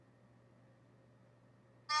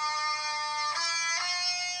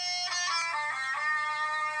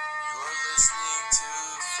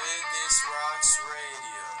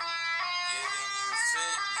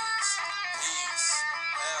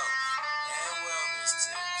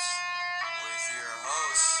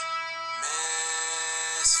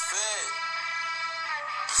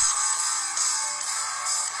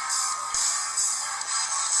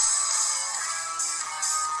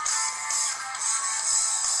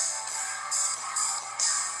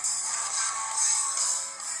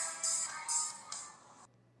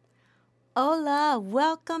Hola,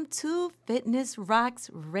 welcome to Fitness Rocks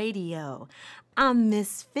Radio. I'm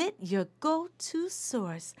Miss Fit, your go to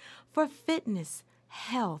source for fitness,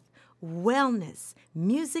 health, wellness,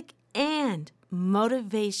 music, and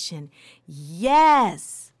motivation.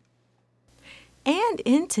 Yes! And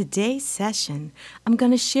in today's session, I'm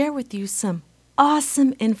going to share with you some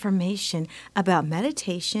awesome information about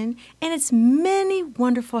meditation and its many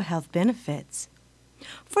wonderful health benefits.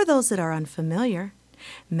 For those that are unfamiliar,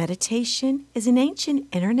 meditation is an ancient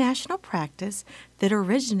international practice that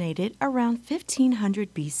originated around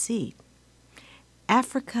 1500 BC.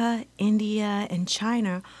 Africa, India, and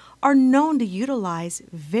China are known to utilize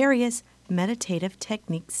various meditative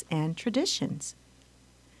techniques and traditions.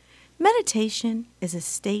 Meditation is a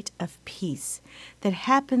state of peace that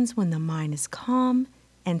happens when the mind is calm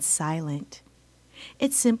and silent.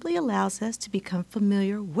 It simply allows us to become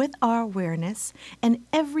familiar with our awareness in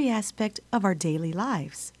every aspect of our daily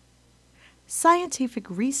lives. Scientific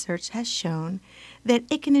research has shown that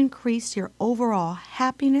it can increase your overall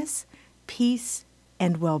happiness, peace,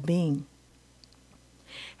 and well-being.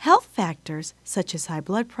 Health factors such as high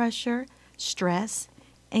blood pressure, stress,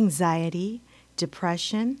 anxiety,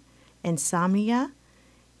 depression, insomnia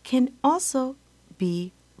can also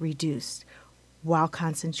be reduced, while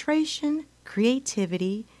concentration,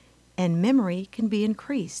 creativity, and memory can be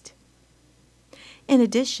increased. In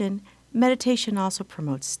addition, meditation also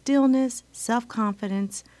promotes stillness,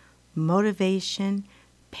 self-confidence, motivation,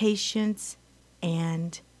 patience,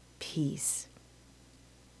 and peace.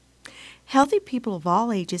 Healthy people of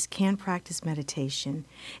all ages can practice meditation.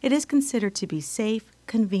 It is considered to be safe,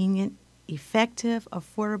 convenient, effective,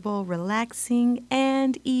 affordable, relaxing,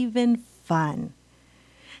 and even fun.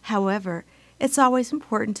 However, it's always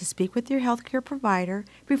important to speak with your healthcare provider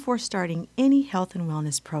before starting any health and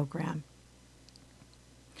wellness program.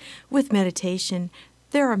 With meditation,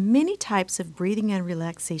 there are many types of breathing and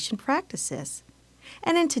relaxation practices.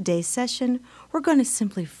 And in today's session, we're going to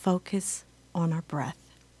simply focus on our breath.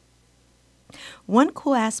 One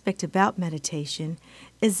cool aspect about meditation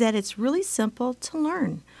is that it's really simple to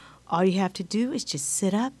learn. All you have to do is just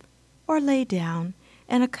sit up or lay down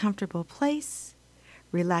in a comfortable place,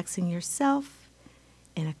 relaxing yourself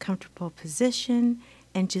in a comfortable position,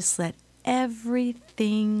 and just let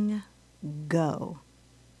everything go.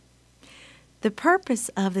 The purpose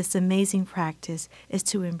of this amazing practice is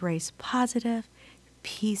to embrace positive,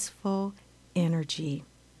 peaceful energy.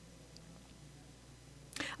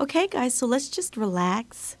 Okay, guys, so let's just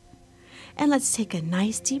relax and let's take a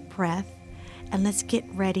nice deep breath and let's get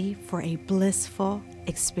ready for a blissful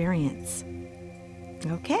experience.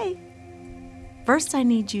 Okay. First, I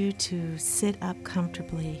need you to sit up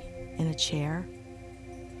comfortably in a chair,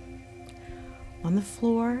 on the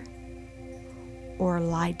floor, or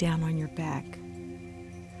lie down on your back.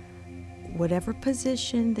 Whatever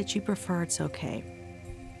position that you prefer, it's okay.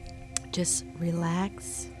 Just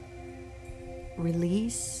relax,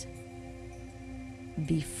 release,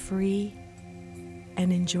 be free,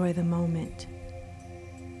 and enjoy the moment.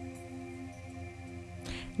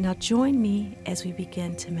 Now join me as we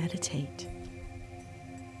begin to meditate.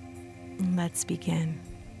 Let's begin.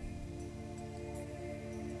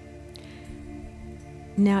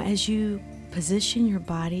 Now, as you position your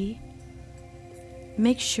body,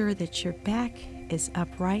 make sure that your back is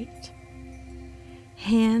upright,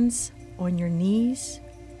 hands on your knees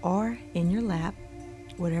or in your lap,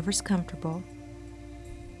 whatever's comfortable.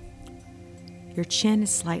 Your chin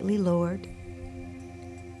is slightly lowered,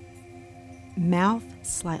 mouth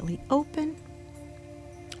slightly open,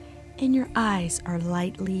 and your eyes are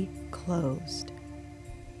lightly closed.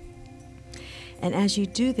 And as you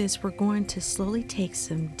do this, we're going to slowly take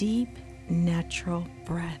some deep, natural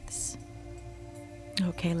breaths.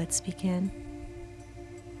 Okay, let's begin.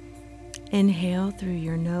 Inhale through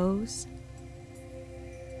your nose.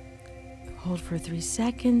 Hold for 3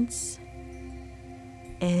 seconds.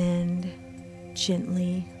 And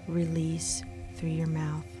gently release through your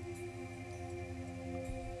mouth.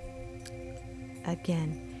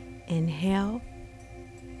 Again, inhale.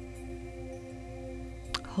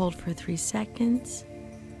 Hold for 3 seconds.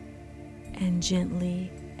 And gently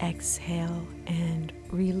exhale and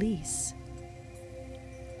release.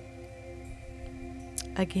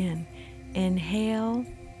 Again, inhale,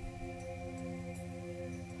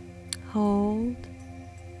 hold,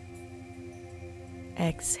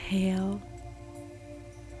 exhale,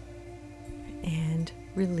 and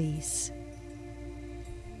release.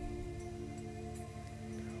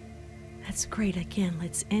 That's great. Again,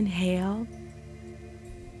 let's inhale,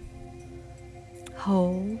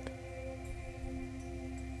 hold,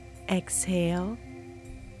 exhale,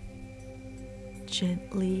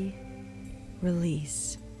 gently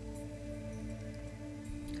release.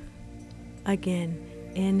 Again,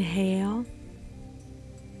 inhale,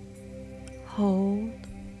 hold,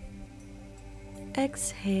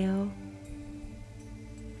 exhale,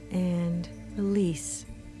 and release.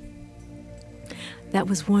 That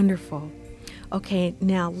was wonderful. Okay,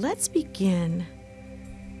 now let's begin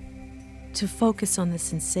to focus on the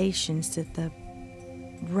sensations that the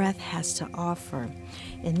breath has to offer.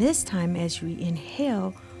 And this time, as we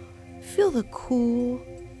inhale, feel the cool,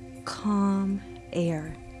 calm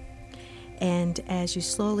air. And as you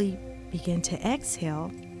slowly begin to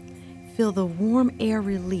exhale, feel the warm air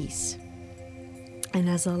release. And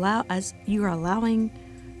as you are allowing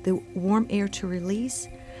the warm air to release,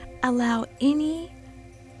 allow any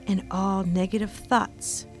and all negative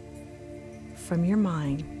thoughts from your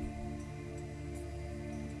mind.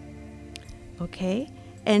 Okay?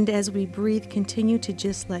 And as we breathe, continue to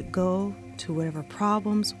just let go to whatever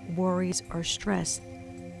problems, worries, or stress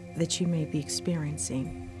that you may be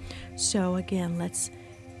experiencing. So again, let's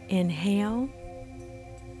inhale,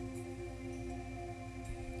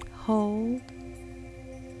 hold,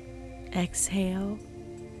 exhale,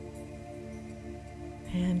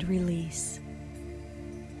 and release.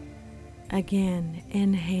 Again,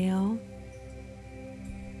 inhale,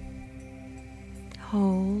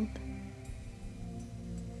 hold,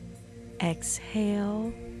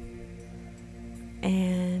 exhale,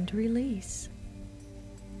 and release.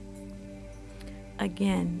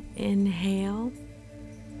 Again, inhale,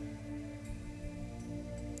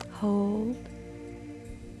 hold,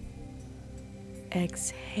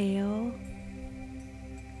 exhale,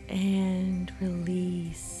 and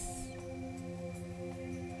release.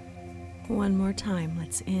 One more time.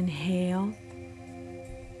 Let's inhale,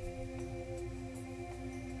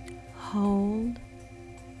 hold,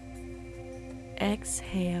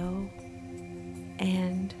 exhale,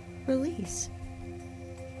 and release.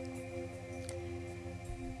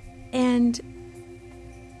 And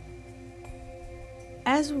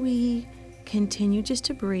as we continue just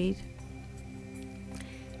to breathe,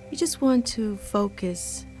 you just want to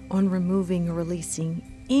focus on removing or releasing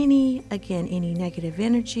any negative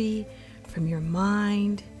energy from your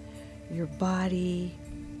mind, your body,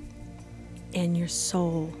 and your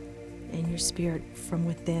soul and your spirit from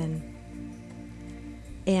within.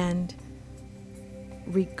 And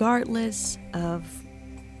regardless of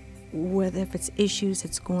if it's issues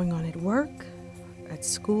that's going on at work, at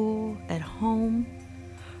school, at home,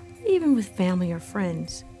 even with family or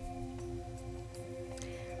friends,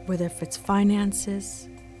 whether if it's finances,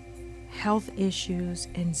 health issues,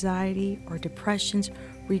 anxiety, or depressions,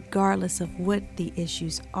 regardless of what the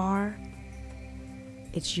issues are,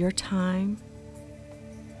 it's your time.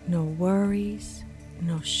 No worries,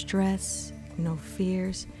 no stress, no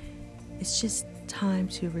fears. It's just time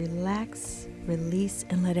to relax, release,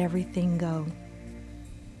 and let everything go.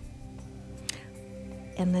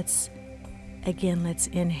 And let's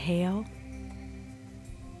inhale,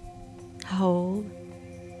 hold,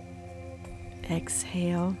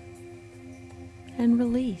 exhale, and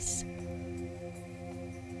release.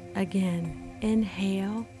 Again,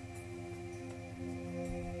 inhale,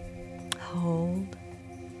 hold,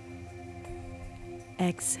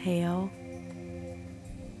 exhale,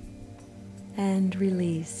 and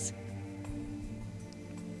release.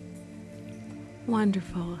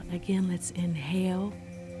 Wonderful. Again, let's inhale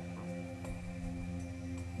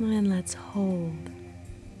and let's hold.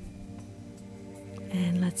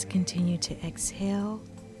 And let's continue to exhale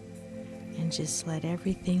and just let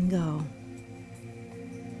everything go.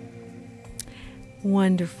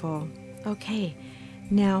 Wonderful. Okay,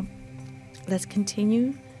 now let's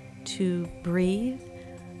continue to breathe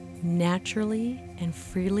naturally and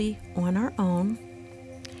freely on our own.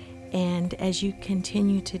 And as you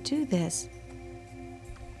continue to do this,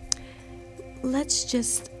 let's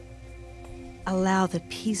just allow the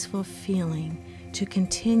peaceful feeling to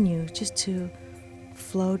continue just to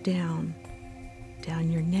flow down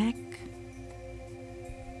your neck,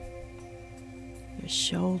 your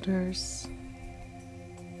shoulders,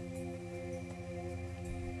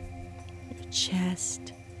 your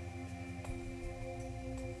chest,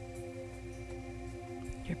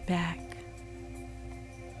 your back,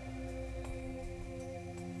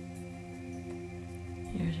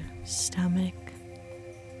 your stomach,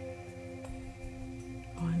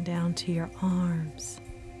 going down to your arms,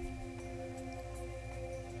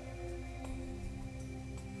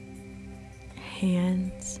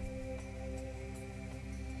 hands,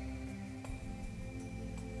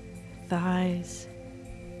 thighs,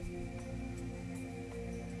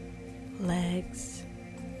 legs,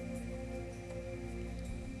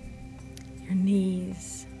 your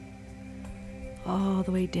knees, all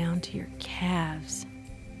the way down to your calves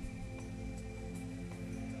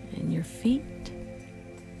and your feet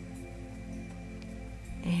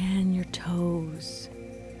and your toes.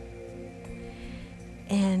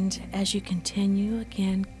 And as you continue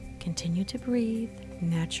to breathe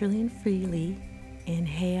naturally and freely.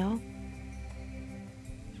 Inhale,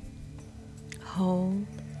 hold,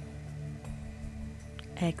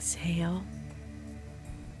 exhale,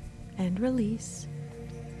 and release.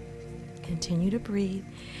 Continue to breathe.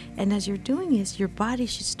 And as you're doing this, your body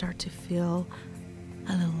should start to feel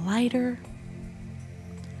a little lighter,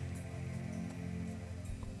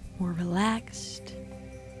 more relaxed,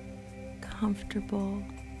 comfortable,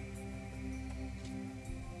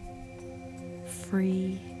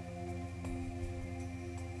 free,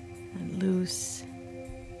 and loose.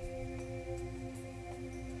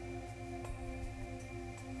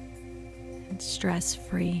 And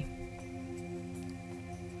stress-free.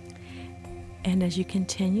 And as you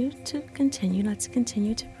let's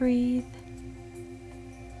continue to breathe.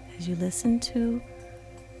 As you listen to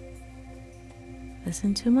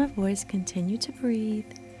my voice, continue to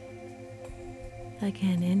breathe.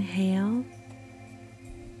 Again, inhale,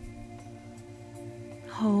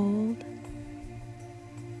 hold,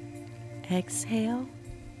 exhale,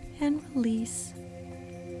 and release.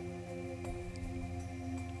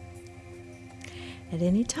 At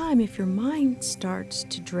any time, if your mind starts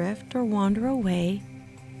to drift or wander away,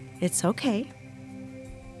 it's okay.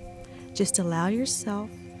 Just allow yourself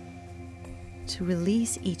to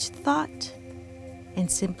release each thought and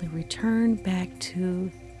simply return back to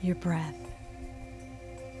your breath.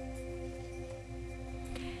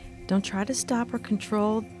 Don't try to stop or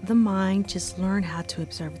control the mind. Just learn how to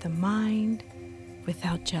observe the mind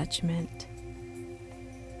without judgment.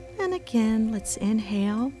 And again, let's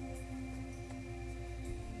inhale.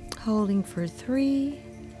 Holding for 3,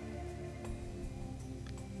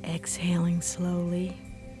 exhaling slowly.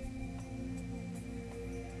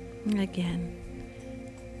 Again,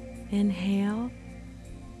 inhale,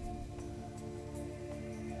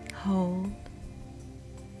 hold,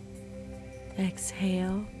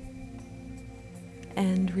 exhale,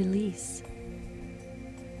 and release.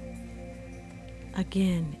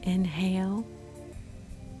 Again, inhale,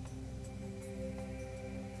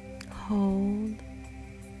 hold,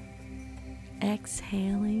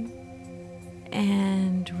 exhaling,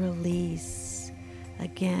 and release.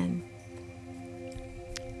 Again,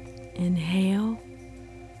 inhale,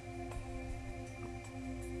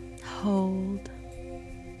 hold,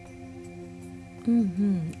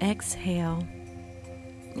 exhale,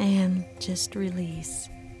 and just release.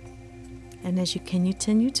 And as you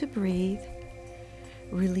continue to breathe,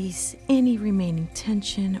 release any remaining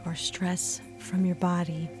tension or stress from your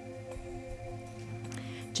body.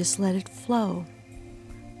 Just let it flow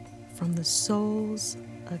from the soles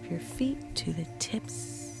of your feet to the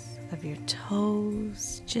tips of your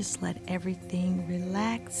toes. Just let everything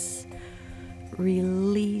relax,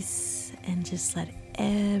 release, and just let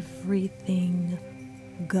everything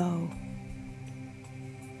go.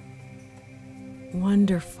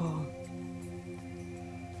 Wonderful.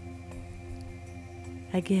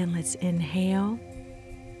 Again, let's inhale.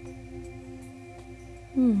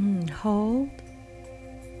 Hold.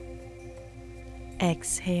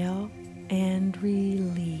 Exhale and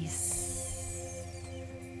release.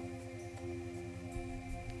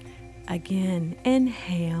 Again,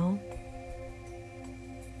 inhale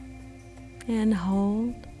and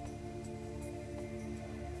hold.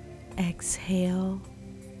 Exhale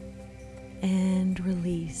and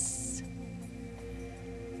release.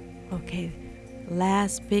 Okay,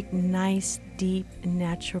 last big, nice, deep,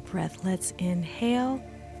 natural breath. Let's inhale.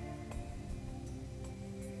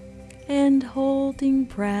 And holding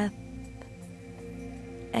breath,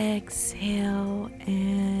 exhale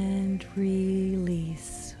and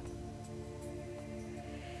release.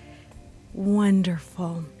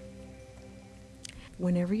 Wonderful.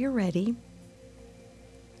 Whenever you're ready,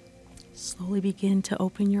 slowly begin to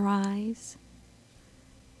open your eyes.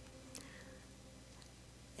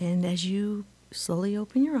 And as you slowly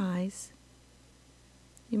open your eyes,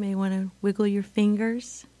 you may want to wiggle your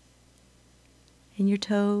fingers and your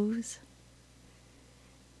toes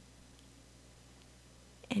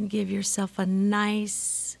and give yourself a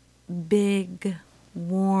nice, big,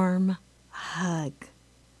 warm hug.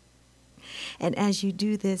 And as you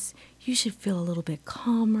do this, you should feel a little bit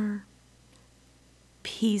calmer,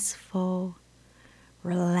 peaceful,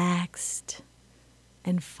 relaxed,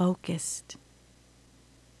 and focused.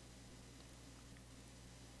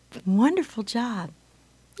 Wonderful job.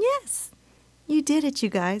 Yes. You did it, you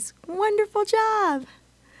guys. Wonderful job.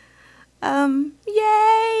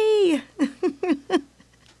 Yay!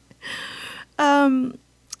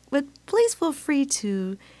 But please feel free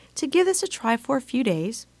to give this a try for a few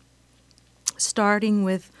days, starting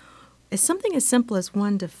with something as simple as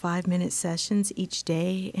 1 to 5 minute sessions each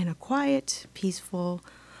day in a quiet, peaceful,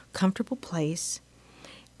 comfortable place.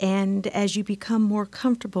 And as you become more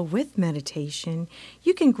comfortable with meditation,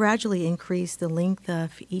 you can gradually increase the length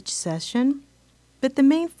of each session. But the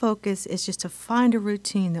main focus is just to find a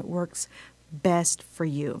routine that works best for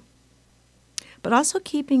you. But also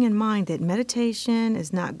keeping in mind that meditation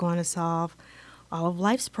is not going to solve all of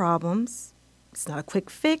life's problems. It's not a quick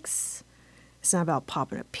fix. It's not about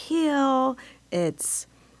popping a pill. It's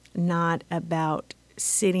not about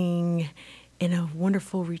sitting in a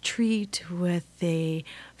wonderful retreat with a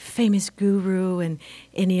famous guru and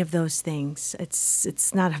any of those things.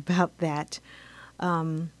 It's not about that.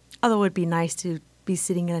 Although it would be nice to be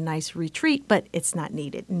sitting in a nice retreat, but it's not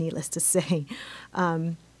needed, needless to say.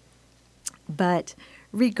 But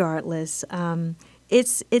regardless,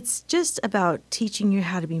 it's just about teaching you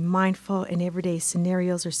how to be mindful in everyday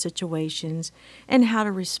scenarios or situations and how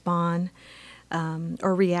to respond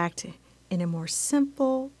or react in a more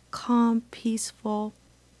simple, calm, peaceful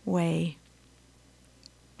way.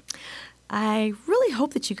 I really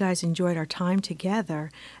hope that you guys enjoyed our time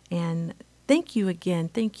together, and thank you again.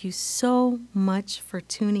 Thank you so much for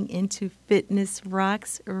tuning into Fitness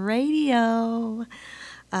Rocks Radio.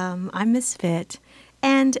 I'm Miss Fit,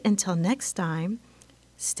 and until next time,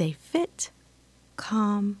 stay fit,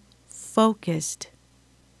 calm, focused,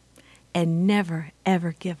 and never,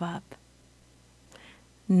 ever give up.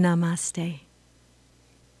 Namaste.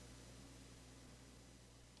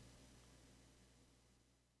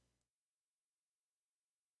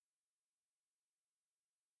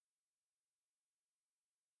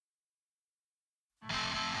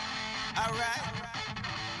 All right.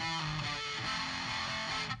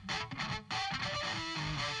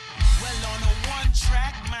 Well, on a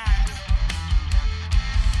one-track mind,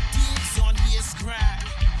 digs on his grind.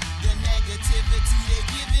 The negativity they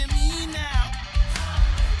giving me now,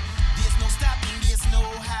 there's no stopping, there's no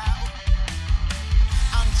how.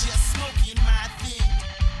 I'm just smoking my thing,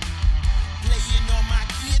 playing on my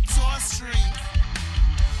guitar string,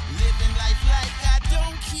 living life like I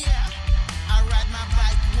don't care. I ride my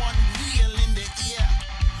bike one wheel in the air.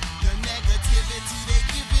 The negativity they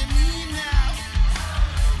giving me now,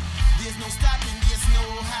 there's no stopping, there's no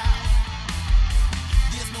how.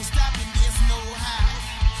 There's no stopping, there's no how.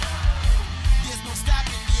 There's no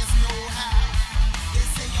stopping, there's no how. They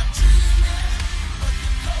say I'm dreaming, but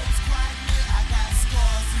the code's quite near. I got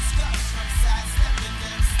scars and scuffs from sidestepping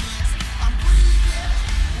them stairs. I'm breathing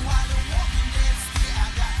while the walking dead still. I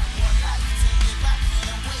got one life to live, I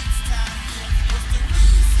can't waste time here. What's the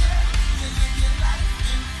reason you live your life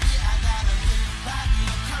in fear? I got a big body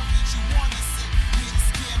of courage, you wanna sit with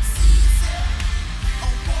skim season. A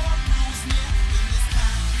war brews near in this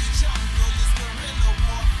concrete jungle, this guerrilla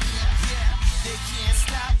warfare. Yeah, they can't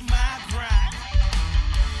stop my grind.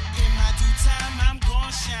 In my due time, I'm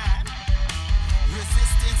gon' shine.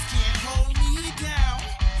 Resistance can't hold me down.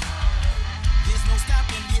 There's no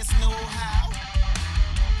stopping, there's no how.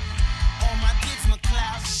 All my digs,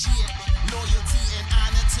 McCloud shit. Loyalty and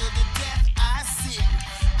honor to the death I sit.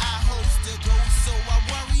 I host the ghost, so I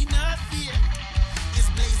worry not fear. It's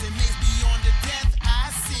blazing maze beyond the death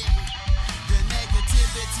I sit. The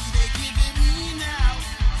negativity they giving me now,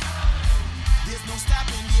 there's no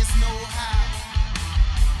stopping, there's no how.